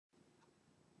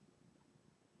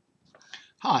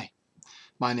Hi,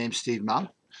 my name's Steve Mann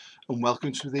and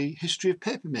welcome to the History of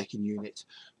Papermaking unit,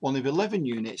 one of 11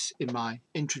 units in my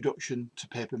Introduction to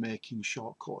Papermaking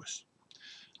Short Course.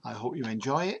 I hope you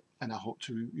enjoy it and I hope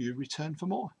you return for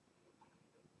more.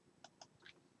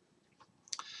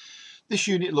 This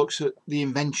unit looks at the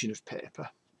invention of paper.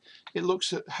 It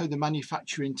looks at how the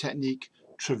manufacturing technique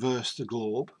traversed the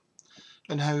globe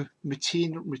and how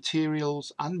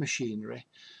materials and machinery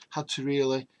had to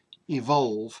really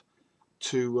evolve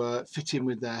to fit in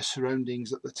with their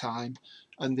surroundings at the time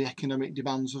and the economic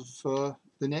demands of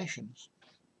the nations.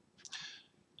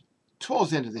 Towards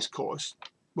the end of this course,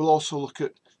 we'll also look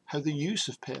at how the use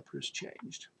of paper has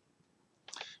changed.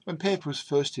 When paper was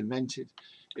first invented,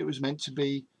 it was meant to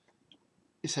be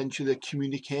essentially a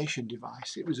communication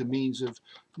device. It was a means of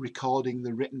recording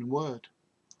the written word.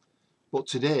 But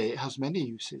today it has many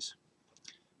uses: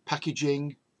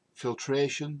 packaging,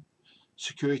 filtration,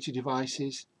 security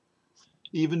devices,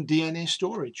 even DNA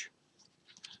storage.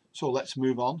 So let's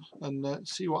move on and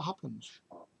see what happens.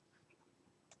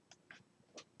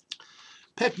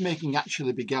 Papermaking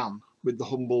actually began with the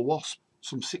humble wasp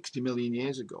some 60 million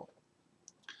years ago.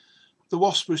 The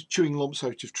wasp was chewing lumps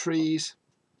out of trees,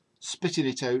 spitting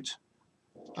it out,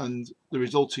 and the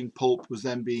resulting pulp was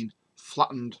then being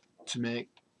flattened to make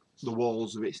the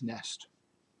walls of its nest.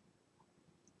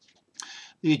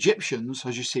 The Egyptians,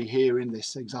 as you see here in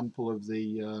this example of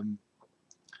the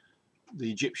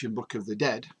Egyptian Book of the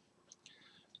Dead,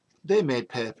 they made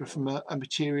paper from a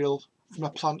material from a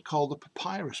plant called the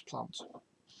papyrus plant.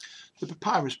 The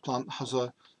papyrus plant has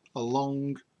a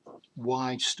long,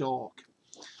 wide stalk,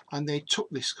 and they took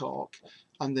this stalk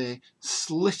and they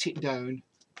slit it down,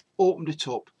 opened it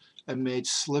up and made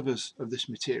slivers of this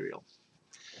material.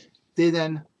 They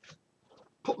then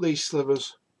put these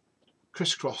slivers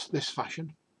crisscross this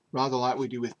fashion, rather like we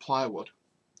do with plywood,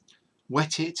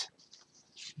 wet it,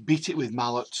 beat it with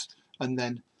mallets and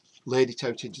then laid it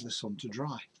out into the sun to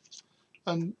dry.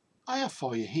 And I have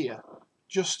for you here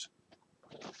just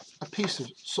a piece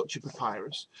of such a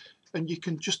papyrus, and you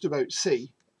can just about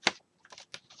see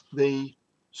the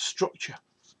structure.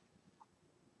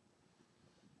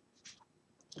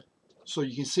 So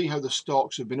you can see how the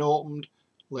stalks have been opened,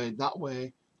 laid that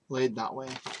way,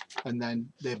 and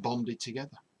then they're bonded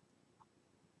together.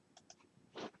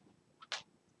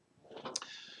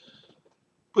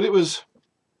 But it was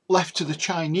left to the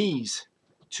Chinese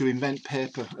to invent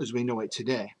paper as we know it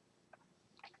today.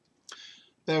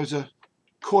 There was a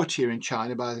courtier in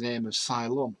China by the name of Cai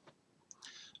Lun,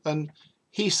 and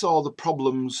he saw the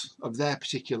problems of their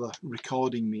particular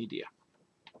recording media.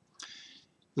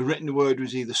 The written word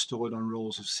was either stored on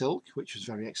rolls of silk, which was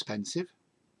very expensive,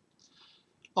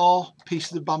 or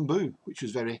pieces of bamboo, which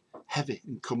was very heavy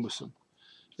and cumbersome,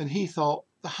 and he thought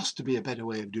there has to be a better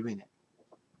way of doing it.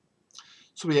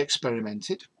 So he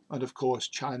experimented, and of course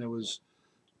China was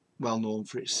well known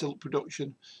for its silk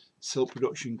production. Silk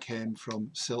production came from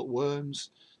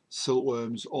silkworms.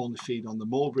 Silkworms only feed on the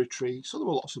mulberry tree, so there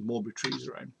were lots of mulberry trees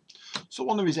around. So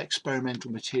one of his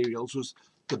experimental materials was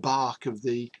the bark of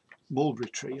the mulberry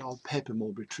tree, or paper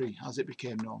mulberry tree as it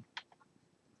became known.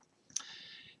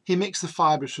 He mixed the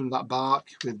fibres from that bark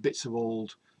with bits of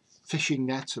old fishing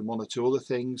net and one or two other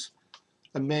things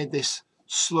and made this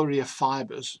slurry of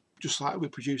fibres, just like we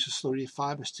produce a slurry of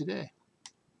fibres today.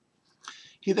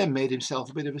 He then made himself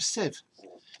a bit of a sieve.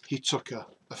 He took a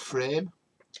frame,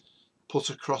 put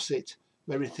across it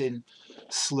very thin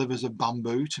slivers of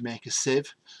bamboo to make a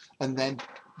sieve, and then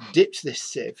dipped this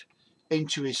sieve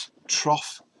into his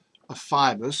trough of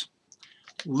fibres,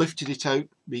 lifted it out,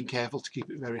 being careful to keep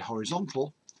it very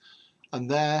horizontal, and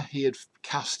there he had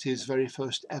cast his very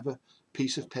first ever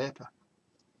piece of paper.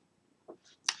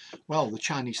 Well, the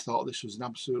Chinese thought this was an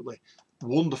absolutely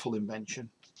wonderful invention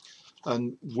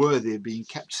and worthy of being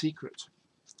kept secret.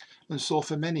 And so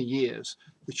for many years,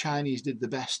 the Chinese did the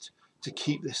best to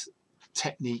keep this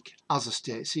technique as a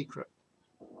state secret.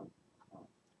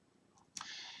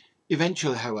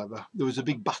 Eventually, however, there was a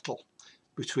big battle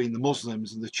between the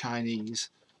Muslims and the Chinese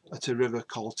at a river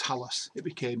called Talus. It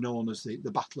became known as the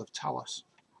Battle of Talus.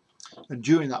 And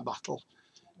during that battle,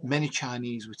 many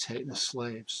Chinese were taken as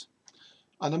slaves.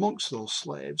 And amongst those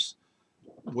slaves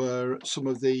were some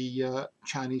of the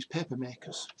Chinese paper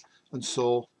makers. And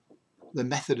so the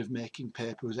method of making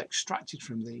paper was extracted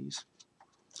from these.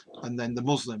 And then the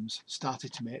Muslims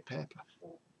started to make paper.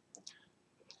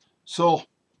 So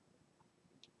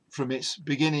from its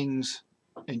beginnings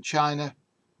in China,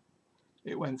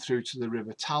 it went through to the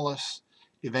river Talus.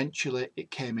 Eventually it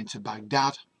came into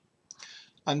Baghdad.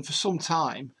 And for some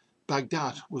time,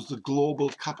 Baghdad was the global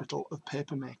capital of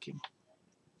paper making.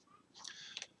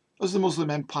 As the Muslim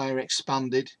Empire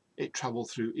expanded, it travelled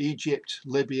through Egypt,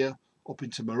 Libya, up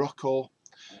into Morocco,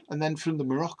 and then from the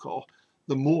Morocco,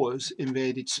 the Moors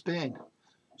invaded Spain.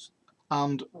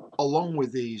 And along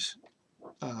with these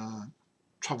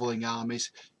travelling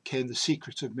armies came the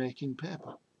secret of making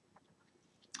paper.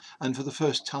 And for the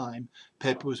first time,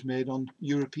 paper was made on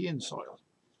European soil.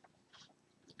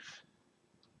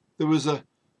 There was a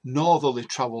northerly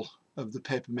travel of the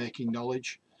paper-making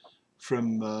knowledge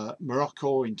from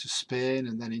Morocco into Spain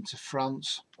and then into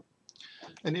France.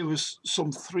 And it was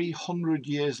some 300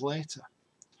 years later,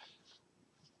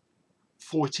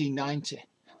 1490,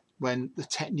 when the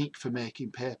technique for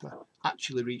making paper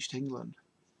actually reached England.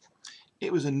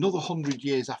 It was another 100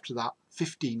 years after that,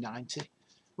 1590,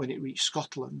 when it reached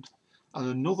Scotland, and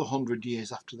another 100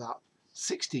 years after that,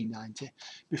 1690,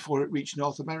 before it reached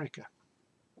North America.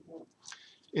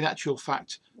 In actual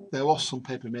fact, there was some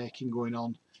paper making going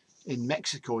on in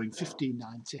Mexico in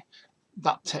 1590.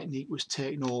 That technique was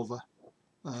taken over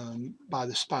by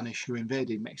the Spanish who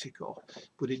invaded Mexico,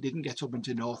 but it didn't get up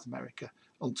into North America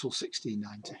until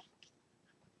 1690.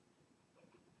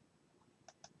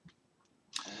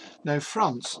 Now,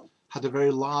 France had a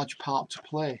very large part to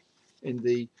play in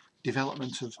the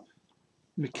development of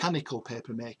mechanical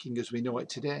paper making as we know it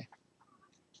today.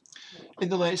 In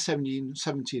the late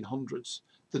 1700s,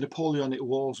 the Napoleonic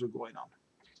Wars were going on.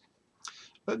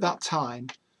 At that time,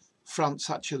 France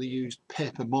actually used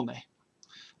paper money,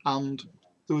 and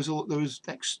there was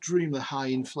extremely high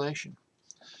inflation.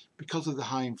 Because of the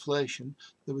high inflation,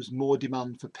 there was more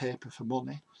demand for paper for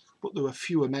money, but there were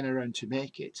fewer men around to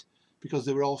make it because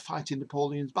they were all fighting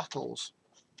Napoleon's battles.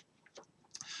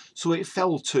 So it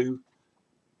fell to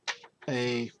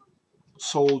a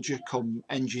soldier come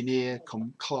engineer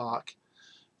come clerk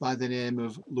by the name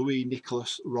of Louis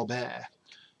Nicolas Robert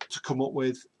to come up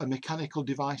with a mechanical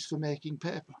device for making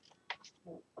paper.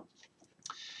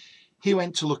 He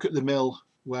went to look at the mill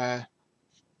where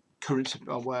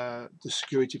the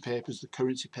security papers, the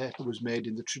currency paper was made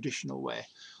in the traditional way,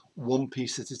 one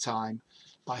piece at a time,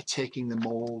 by taking the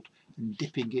mould and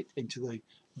dipping it into the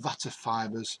vat of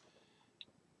fibres,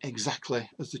 exactly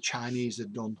as the Chinese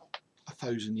had done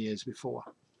 1,000 years before.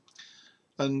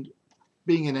 And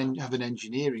being have an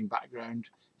engineering background,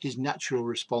 his natural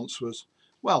response was,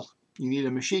 well, you need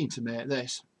a machine to make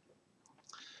this.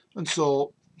 And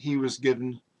so he was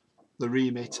given the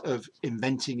remit of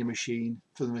inventing a machine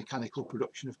for the mechanical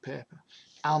production of paper.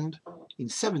 And in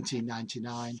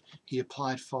 1799, he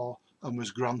applied for and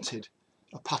was granted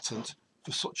a patent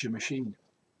for such a machine.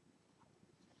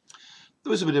 There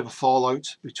was a bit of a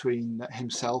fallout between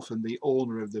himself and the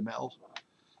owner of the mill,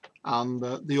 and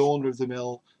the owner of the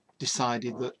mill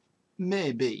decided that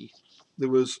maybe it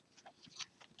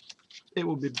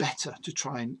would be better to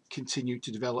try and continue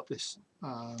to develop this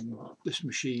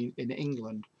machine in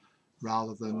England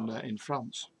rather than in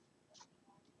France.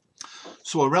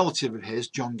 So a relative of his,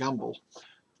 John Gamble,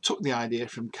 took the idea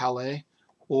from Calais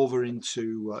over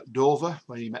into Dover,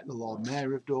 where he met the Lord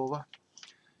Mayor of Dover.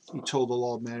 He told the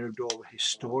Lord Mayor of Dover his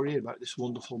story about this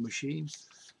wonderful machine,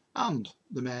 and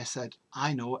the Mayor said,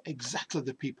 I know exactly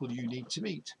the people you need to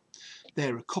meet.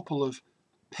 They're a couple of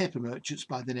paper merchants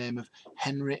by the name of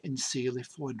Henry and Celia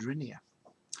Fourdrinier.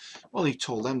 Well, he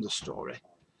told them the story,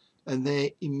 and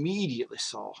they immediately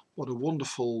saw what a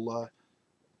wonderful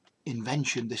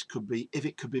invention this could be if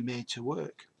it could be made to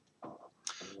work.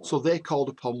 So they called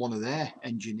upon one of their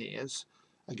engineers,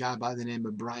 a guy by the name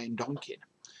of Brian Donkin,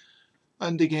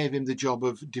 and they gave him the job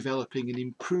of developing an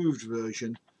improved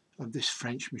version of this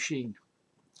French machine.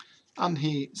 And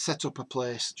he set up a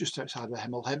place just outside of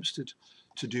Hemel Hempstead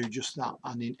to do just that,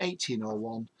 and in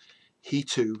 1801 he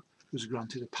too was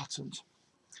granted a patent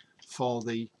for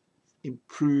the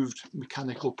improved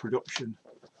mechanical production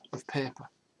of paper.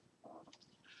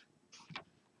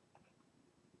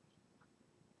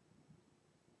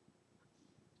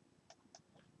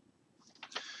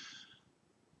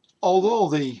 Although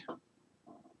the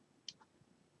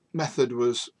method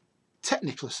was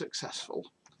technically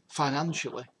successful,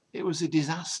 financially it was a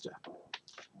disaster.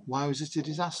 Why was it a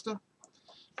disaster?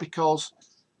 Because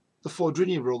the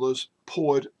Fourdrinier brothers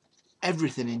poured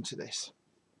everything into this,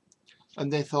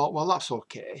 and they thought, well, that's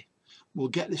okay, we'll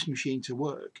get this machine to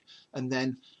work, and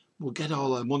then we'll get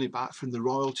all our money back from the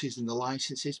royalties and the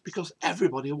licenses because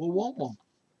everybody will want one.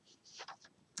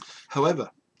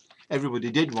 However, everybody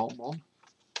did want one.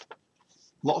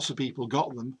 Lots of people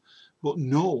got them, but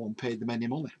no one paid them any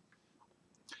money.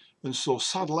 And so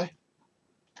sadly,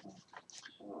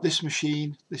 this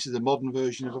machine, this is a modern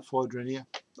version of a Fourdrinier,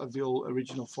 of the old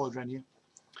original Fourdrinier.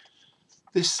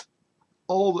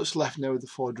 All that's left now of the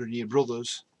Fourdrinier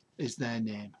brothers is their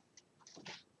name.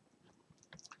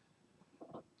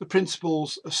 The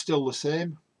principles are still the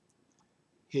same.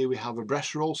 Here we have a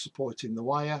breast roll supporting the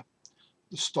wire.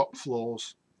 The stock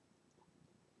flows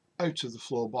out of the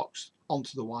floor box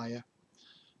onto the wire.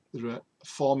 There are a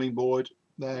forming board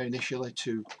there initially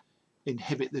to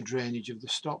inhibit the drainage of the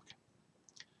stock.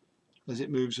 As it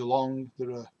moves along,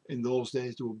 in those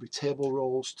days there will be table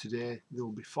rolls. Today there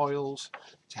will be foils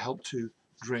to help to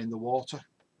drain the water.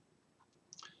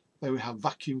 Then we have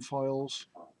vacuum foils.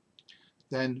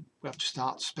 Then we have to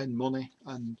start to spend money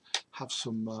and have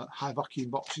some high vacuum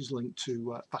boxes linked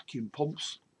to vacuum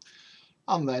pumps.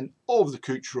 And then over the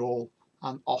couch roll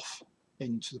and off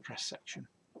into the press section.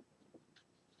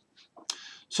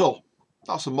 So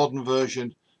that's a modern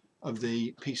version of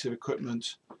the piece of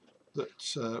equipment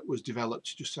that was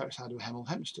developed just outside of Hemel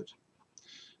Hempstead.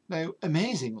 Now,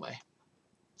 amazingly,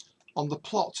 on the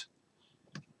plot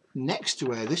next to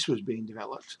where this was being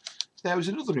developed, there was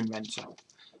another inventor,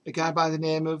 a guy by the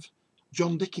name of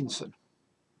John Dickinson.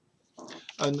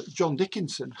 And John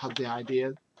Dickinson had the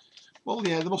idea, well,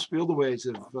 yeah, there must be other ways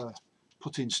of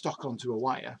putting stock onto a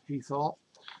wire, he thought.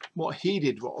 What he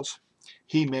did was,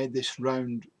 he made this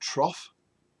round trough,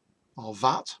 or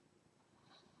vat,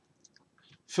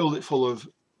 filled it full of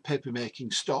paper making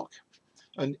stock,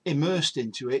 and immersed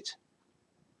into it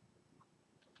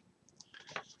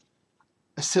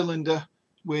a cylinder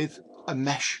with a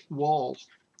mesh wall.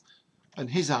 And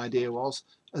his idea was,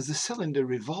 as the cylinder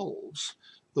revolves,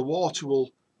 the water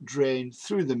will drain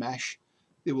through the mesh,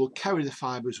 it will carry the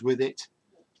fibres with it,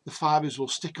 the fibres will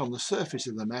stick on the surface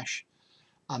of the mesh,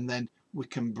 and then we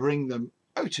can bring them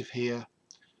out of here,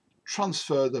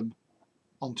 transfer them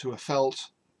onto a felt,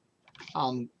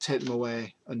 and take them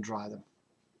away and dry them.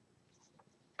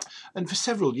 And for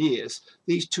several years,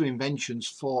 these two inventions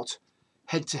fought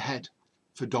head to head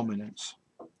for dominance.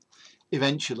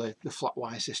 Eventually, the flat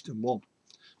wire system won,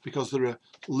 because there are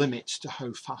limits to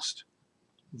how fast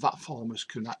vat formers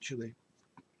can actually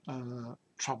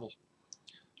travel.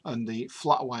 And the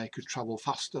flat wire could travel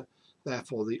faster,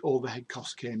 therefore the overhead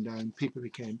cost came down, paper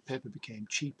became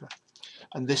cheaper.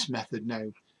 And this method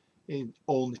now, it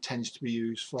only tends to be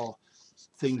used for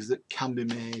things that can be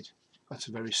made at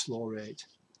a very slow rate.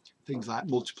 Things like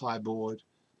multiply board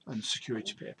and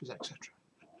security papers, etc.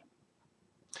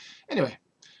 Anyway,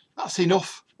 that's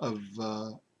enough of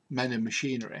men and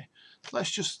machinery.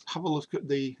 Let's just have a look at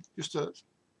a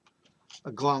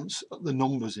glance at the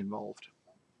numbers involved.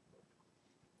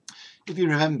 If you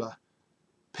remember,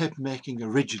 papermaking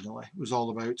originally was all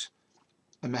about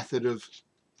a method of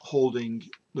holding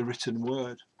the written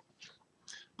word.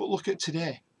 But look at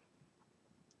today.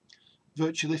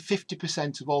 Virtually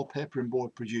 50% of all paper and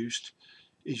board produced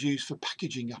is used for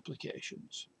packaging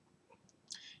applications.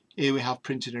 Here we have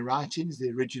printing and writings,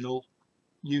 the original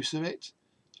use of it,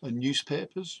 and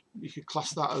newspapers. You could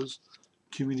class that as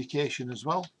communication as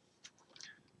well.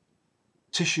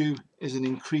 Tissue is an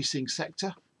increasing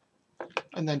sector.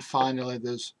 And then finally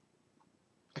there's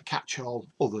a catch-all,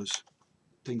 others,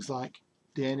 things like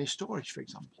DNA storage, for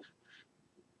example.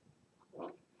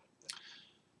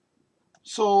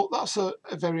 So that's a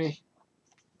very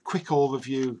quick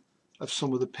overview of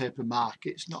some of the paper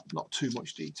markets, not too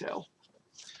much detail.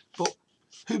 But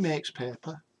who makes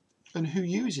paper and who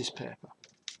uses paper?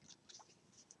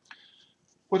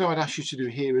 What I would ask you to do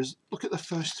here is look at the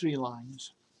first three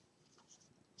lines.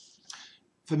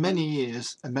 For many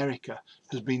years, America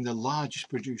has been the largest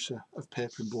producer of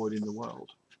paper and board in the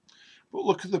world. But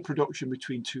look at the production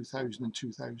between 2000 and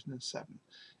 2007.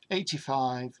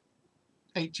 85,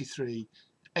 83,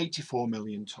 84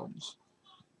 million tonnes.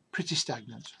 Pretty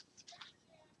stagnant.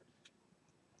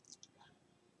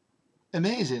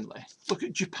 Amazingly, look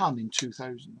at Japan in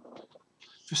 2000.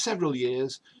 For several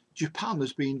years, Japan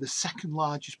has been the second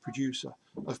largest producer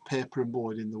of paper and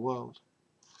board in the world.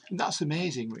 And that's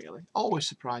amazing, really. Always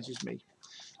surprises me.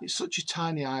 It's such a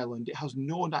tiny island, it has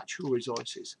no natural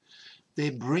resources. They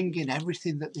bring in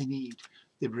everything that they need.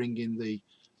 They bring in the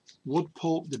wood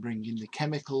pulp, they bring in the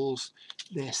chemicals,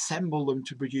 they assemble them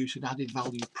to produce an added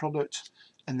value product,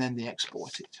 and then they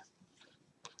export it.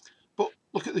 But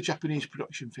look at the Japanese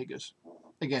production figures,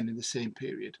 again in the same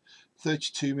period.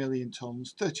 32 million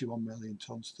tonnes, 31 million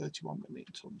tonnes, 31 million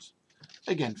tonnes.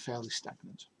 Again, fairly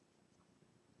stagnant.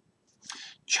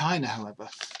 China, however,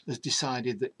 has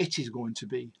decided that it is going to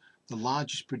be the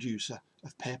largest producer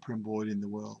of paper and board in the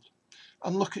world.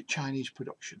 And look at Chinese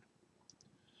production.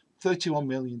 31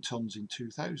 million tonnes in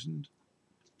 2000,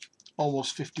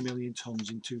 almost 50 million tonnes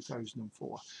in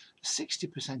 2004, a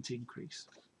 60% increase.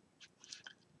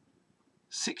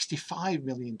 65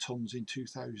 million tonnes in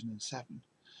 2007.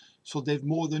 So they've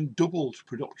more than doubled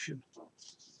production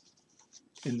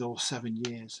in those 7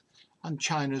 years. and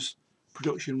China's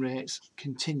production rates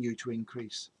continue to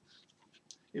increase.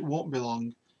 It won't be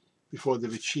long before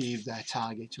they've achieved their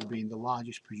target of being the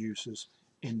largest producers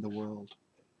in the world.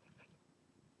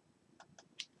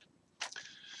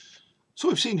 So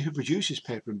we've seen who produces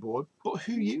paper and board, but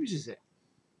who uses it?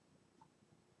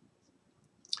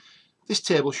 This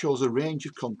table shows a range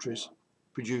of countries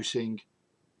producing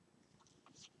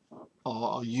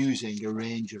or using a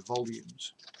range of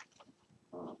volumes.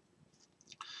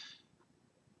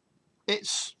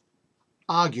 It's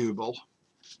arguable,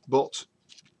 but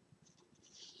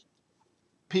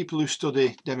people who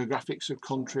study demographics of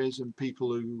countries and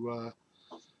people who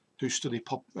study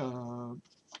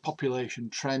population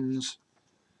trends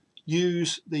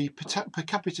use the per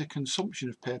capita consumption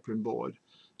of paper and board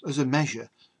as a measure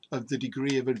of the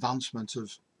degree of advancement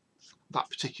of that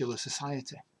particular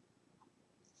society.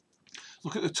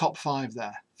 Look at the top 5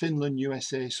 there: Finland,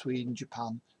 USA, Sweden,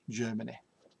 Japan, Germany,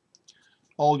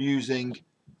 all using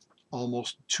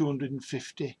almost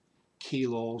 250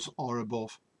 kilos or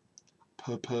above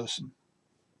per person.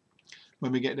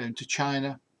 When we get down to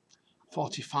China,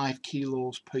 45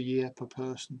 kilos per year per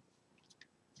person.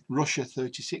 Russia,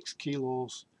 36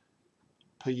 kilos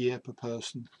per year per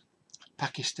person.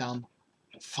 Pakistan,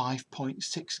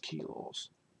 5.6 kilos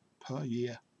per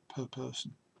year per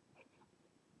person.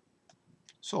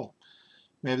 So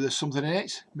maybe there's something in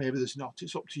it, maybe there's not.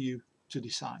 It's up to you to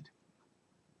decide.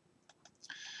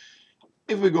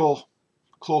 If we go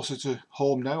closer to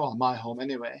home now, or my home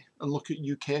anyway, and look at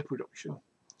UK production.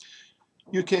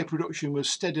 UK production was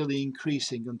steadily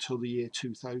increasing until the year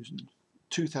 2000.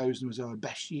 2000 was our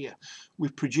best year. We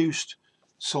produced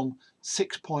some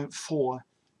 6.4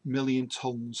 million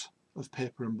tonnes of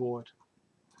paper and board.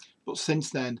 But since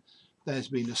then, there's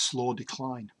been a slow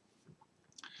decline.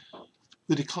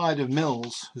 The decline of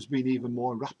mills has been even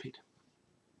more rapid.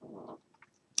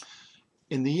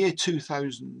 In the year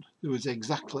 2000, there was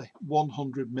exactly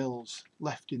 100 mills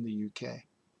left in the UK.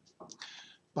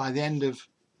 By the end of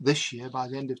this year, by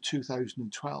the end of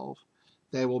 2012,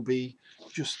 there will be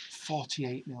just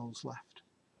 48 mills left.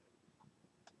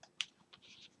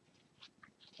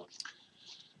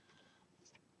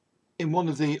 In one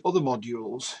of the other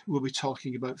modules, we'll be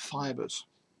talking about fibres.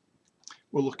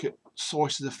 We'll look at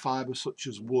sources of fibre such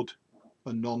as wood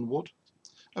and non-wood,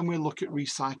 and we'll look at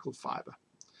recycled fibre.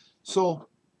 So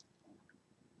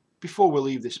before we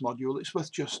leave this module, it's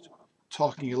worth just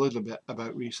talking a little bit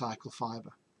about recycled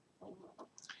fibre.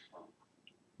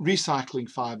 Recycling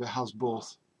fibre has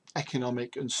both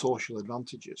economic and social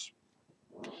advantages.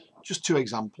 Just 2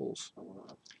 examples.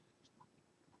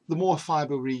 The more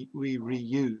fibre we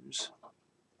reuse,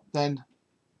 then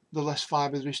the less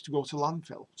fibre there is to go to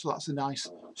landfill. So that's a nice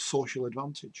social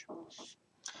advantage.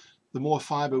 The more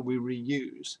fibre we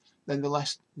reuse, then the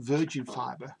less virgin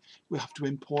fibre we have to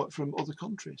import from other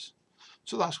countries.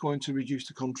 So that's going to reduce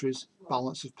the country's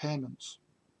balance of payments.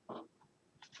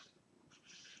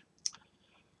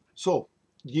 So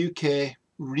the UK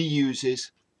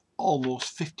reuses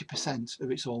almost 50% of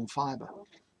its own fibre,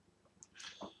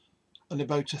 and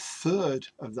about 1/3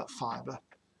 of that fibre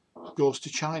goes to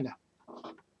China.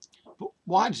 But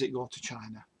why does it go to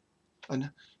China?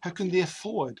 And how can they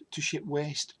afford to ship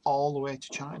waste all the way to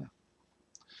China?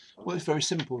 Well, it's very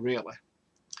simple really.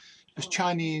 As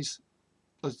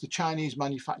the Chinese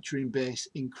manufacturing base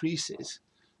increases,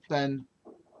 then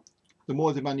the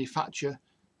more they manufacture,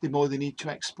 the more they need to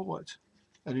export.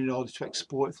 And in order to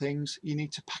export things, you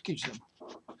need to package them.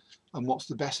 And what's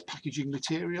the best packaging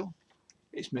material?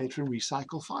 It's made from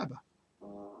recycled fibre.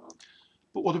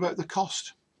 But what about the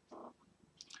cost?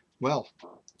 Well,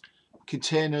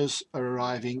 containers are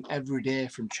arriving every day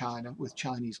from China with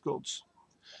Chinese goods.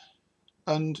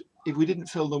 And if we didn't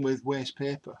fill them with waste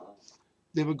paper,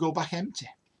 they would go back empty.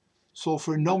 So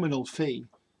for a nominal fee,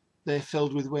 they're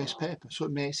filled with waste paper. So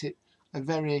it makes it a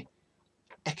very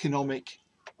economic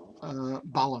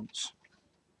balance.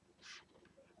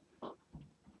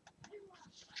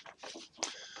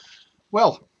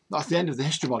 Well, that's the end of the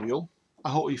history module.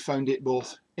 I hope you found it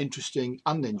both interesting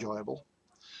and enjoyable,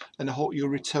 and I hope you'll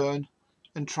return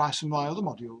and try some of my other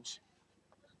modules.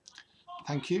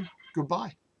 Thank you.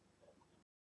 Goodbye.